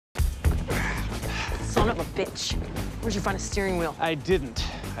Son of a bitch. Where'd you find a steering wheel? I didn't.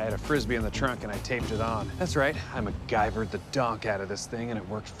 I had a Frisbee in the trunk and I taped it on. That's right, I MacGyvered the donk out of this thing and it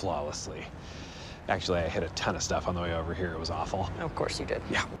worked flawlessly. Actually, I hit a ton of stuff on the way over here. It was awful. Of course you did.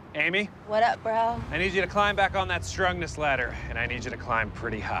 Yeah. Amy? What up, bro? I need you to climb back on that strongness ladder, and I need you to climb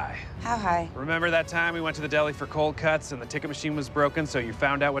pretty high. How high? Remember that time we went to the deli for cold cuts and the ticket machine was broken, so you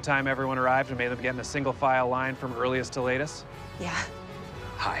found out what time everyone arrived and made them get in a single file line from earliest to latest? Yeah.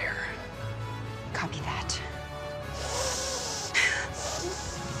 Higher. Copy that.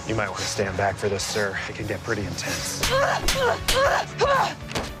 You might want to stand back for this, sir. It can get pretty intense.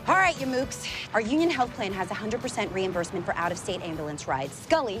 All right, you mooks. Our union health plan has 100% reimbursement for out-of-state ambulance rides.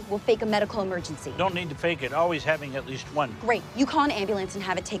 Scully will fake a medical emergency. Don't need to fake it. Always having at least one. Great. You call an ambulance and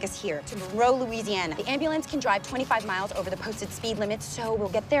have it take us here to Monroe, Louisiana. The ambulance can drive 25 miles over the posted speed limit, so we'll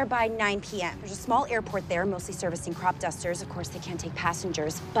get there by 9 p.m. There's a small airport there, mostly servicing crop dusters. Of course, they can't take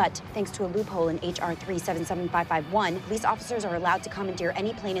passengers, but thanks to a loophole in HR 377551, police officers are allowed to commandeer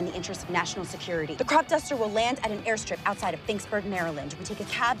any plane in the interest of national security. The crop duster will land at an airstrip outside of Finksburg, Maryland. We take a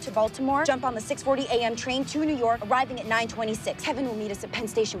cab to Baltimore, jump on the 6:40 a.m. train to New York, arriving at 9:26. Kevin will meet us at Penn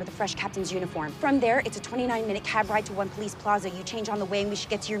Station with a fresh captain's uniform. From there, it's a 29-minute cab ride to One Police Plaza. You change on the way, and we should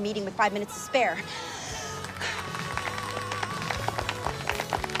get to your meeting with 5 minutes to spare.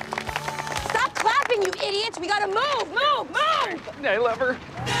 Stop clapping, you idiots! We gotta move, move, move! I love her.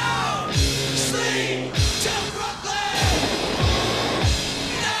 No sleep till Brooklyn!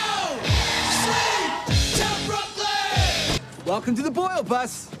 No sleep till Brooklyn! Welcome to the Boyle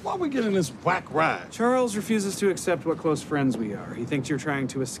bus. Why are we getting this whack ride? Charles refuses to accept what close friends we are. He thinks you're trying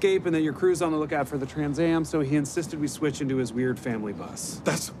to escape and that your crew's on the lookout for the Trans Am, so he insisted we switch into his weird family bus.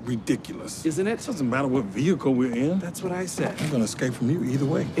 That's ridiculous. Isn't it? It doesn't matter what vehicle we're in. That's what I said. I'm gonna escape from you either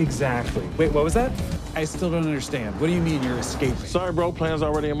way. Exactly. Wait, what was that? I still don't understand. What do you mean you're escaping? Sorry, bro. Plan's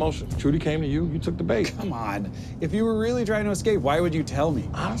already in motion. Trudy came to you. You took the bait. Come on. If you were really trying to escape, why would you tell me?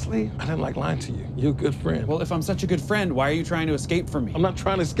 Honestly, I didn't like lying to you. You're a good friend. Well, if I'm such a good friend, why are you trying to escape from me? I'm not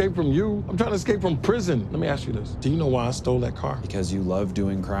trying to escape from you. I'm trying to escape from prison. Let me ask you this. Do you know why I stole that car? Because you love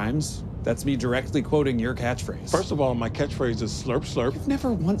doing crimes? That's me directly quoting your catchphrase. First of all, my catchphrase is slurp, slurp. You've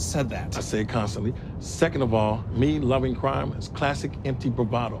never once said that. I say it constantly. Second of all, me loving crime is classic empty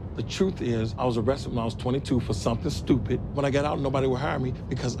bravado. The truth is, I was arrested when I was 22 for something stupid. When I got out, nobody would hire me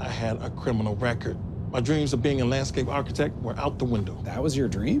because I had a criminal record. My dreams of being a landscape architect were out the window. That was your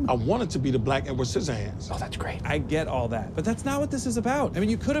dream? I wanted to be the Black Edward Scissorhands. Oh, that's great. I get all that, but that's not what this is about. I mean,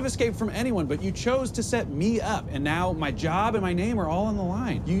 you could have escaped from anyone, but you chose to set me up, and now my job and my name are all on the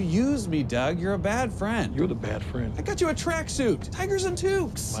line. You used me, Doug. You're a bad friend. You're the bad friend. I got you a tracksuit, Tigers and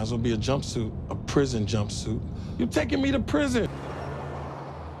Toques. Might as well be a jumpsuit, a prison jumpsuit. You're taking me to prison.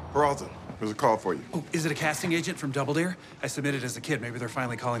 Peralta, there's a call for you. Oh, is it a casting agent from Double Dare? I submitted as a kid. Maybe they're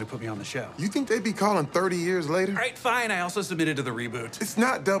finally calling to put me on the show. You think they'd be calling 30 years later? All right, fine. I also submitted to the reboot. It's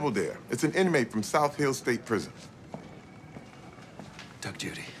not Double Dare. It's an inmate from South Hill State Prison. Doug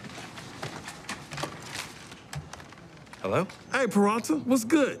Judy. Hello? Hey, Peralta, what's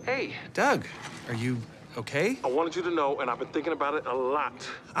good? Hey, Doug. Are you okay? I wanted you to know, and I've been thinking about it a lot.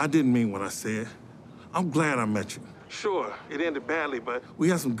 I didn't mean what I said. I'm glad I met you. Sure, it ended badly, but we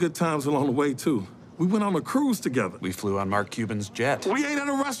had some good times along the way, too. We went on a cruise together. We flew on Mark Cuban's jet. We ate at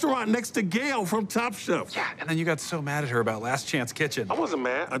a restaurant next to Gail from Top Chef. Yeah, and then you got so mad at her about Last Chance Kitchen. I wasn't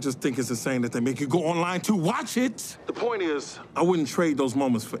mad. I just think it's insane that they make you go online to watch it. The point is, I wouldn't trade those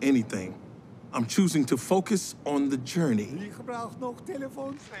moments for anything. I'm choosing to focus on the journey.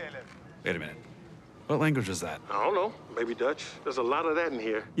 Wait a minute. What language is that? I don't know. Maybe Dutch. There's a lot of that in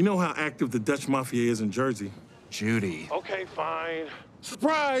here. You know how active the Dutch mafia is in Jersey. Judy. Okay, fine.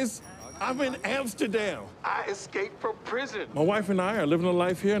 Surprise! I'm in Amsterdam. I escaped from prison. My wife and I are living a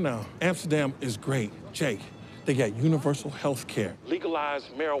life here now. Amsterdam is great. Jake, they got universal health care, legalized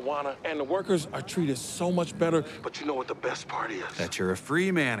marijuana, and the workers are treated so much better. But you know what the best part is? That you're a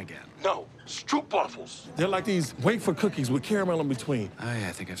free man again. No, stroopwafels. They're like these wafer cookies with caramel in between. Oh, yeah,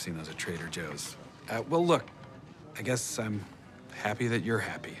 I think I've seen those at Trader Joe's. Well, look, I guess I'm happy that you're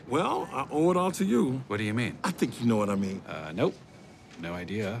happy. Well, I owe it all to you. What do you mean? I think you know what I mean. Nope. No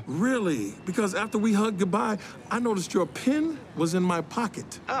idea. Really? Because after we hugged goodbye, I noticed your pen was in my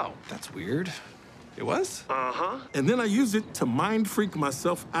pocket. Oh, that's weird. It was? Uh-huh. And then I used it to mind freak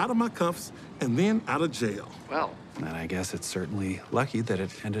myself out of my cuffs and then out of jail. Well, then I guess it's certainly lucky that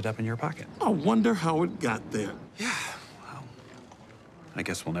it ended up in your pocket. I wonder how it got there. Yeah, well, I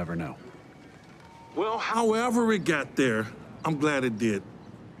guess we'll never know. Well, however it got there, I'm glad it did.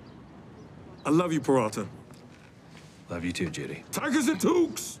 I love you, Peralta. Love you too, Judy. Tigers and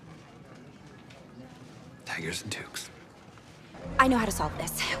Toques! Tigers and Toques. I know how to solve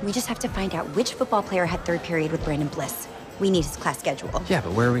this. We just have to find out which football player had third period with Brandon Bliss. We need his class schedule. Yeah,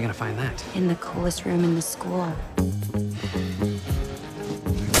 but where are we gonna find that? In the coolest room in the school.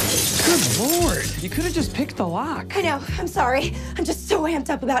 Good Lord! You could have just picked the lock. I know, I'm sorry. I'm just so amped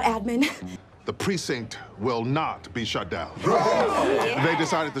up about admin. The precinct will not be shut down. They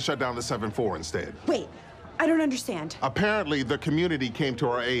decided to shut down the 7-4 instead. Wait, I don't understand. Apparently, the community came to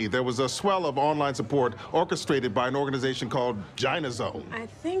our aid. There was a swell of online support orchestrated by an organization called Gina Zone. I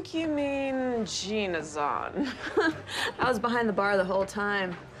think you mean Gina Zon. I was behind the bar the whole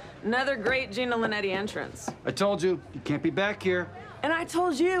time. Another great Gina Linetti entrance. I told you, you can't be back here. And I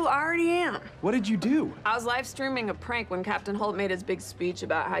told you, I already am. What did you do? I was live streaming a prank when Captain Holt made his big speech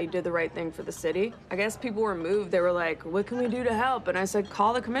about how you did the right thing for the city. I guess people were moved. They were like, what can we do to help? And I said,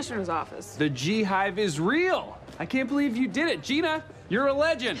 call the commissioner's office. The G-Hive is real. I can't believe you did it. Gina, you're a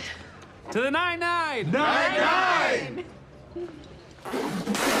legend. To the 9-9. 9-9!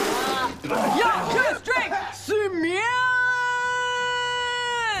 Yo, just drink! Simeon!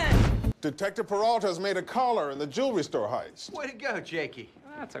 Detective Peralta has made a caller in the jewelry store heist. Way to go, Jakey.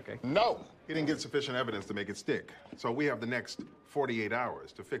 That's okay. No, he didn't get sufficient evidence to make it stick. So we have the next 48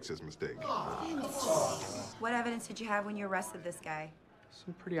 hours to fix his mistake. What evidence did you have when you arrested this guy?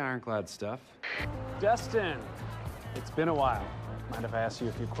 Some pretty ironclad stuff. Dustin, it's been a while. Mind if I ask you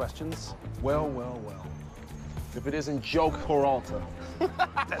a few questions? Well, well, well. If it isn't Jake Peralta.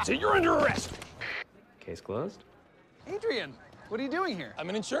 That's it, you're under arrest. Case closed. Adrian, what are you doing here? I'm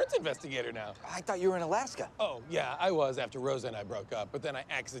an insurance investigator now. I thought you were in Alaska. Oh, yeah, I was after Rosa and I broke up, but then I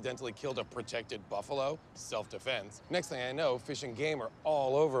accidentally killed a protected buffalo, self-defense. Next thing I know, fish and game are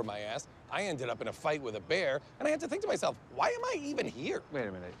all over my ass. I ended up in a fight with a bear, and I had to think to myself, why am I even here? Wait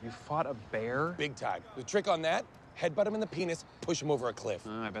a minute, you fought a bear? Big time. The trick on that, headbutt him in the penis, push him over a cliff.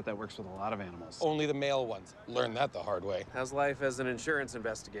 I bet that works with a lot of animals. Only the male ones. Learned that the hard way. How's life as an insurance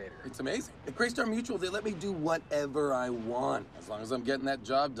investigator? It's amazing. At Greystar Mutual, they let me do whatever I want, as long as I'm getting that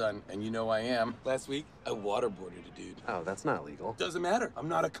job done, and you know I am. Last week, I waterboarded a dude. Oh, that's not legal. Doesn't matter. I'm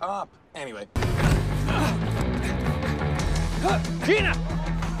not a cop. Anyway. Gina!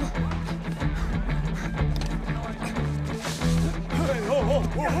 Hey, ho, ho,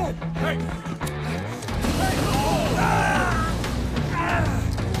 ho, ho! Hey!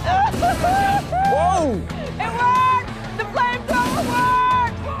 Whoa! It worked! The flamethrower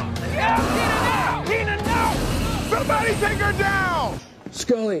worked! Yeah, Gina, no! Gina, no! Somebody take her down!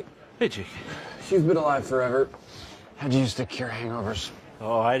 Scully, Hey, Jake. you've been alive forever. How'd you used to cure hangovers?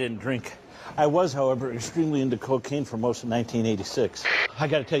 Oh, I didn't drink. I was, however, extremely into cocaine for most of 1986. I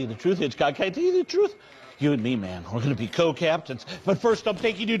gotta tell you the truth, Hitchcock. Can I tell you the truth? You and me, man, we're gonna be co-captains. But first, I'm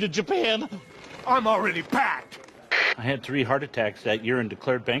taking you to Japan. I'm already packed. I had 3 heart attacks that year and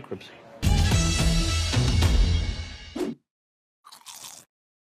declared bankruptcy.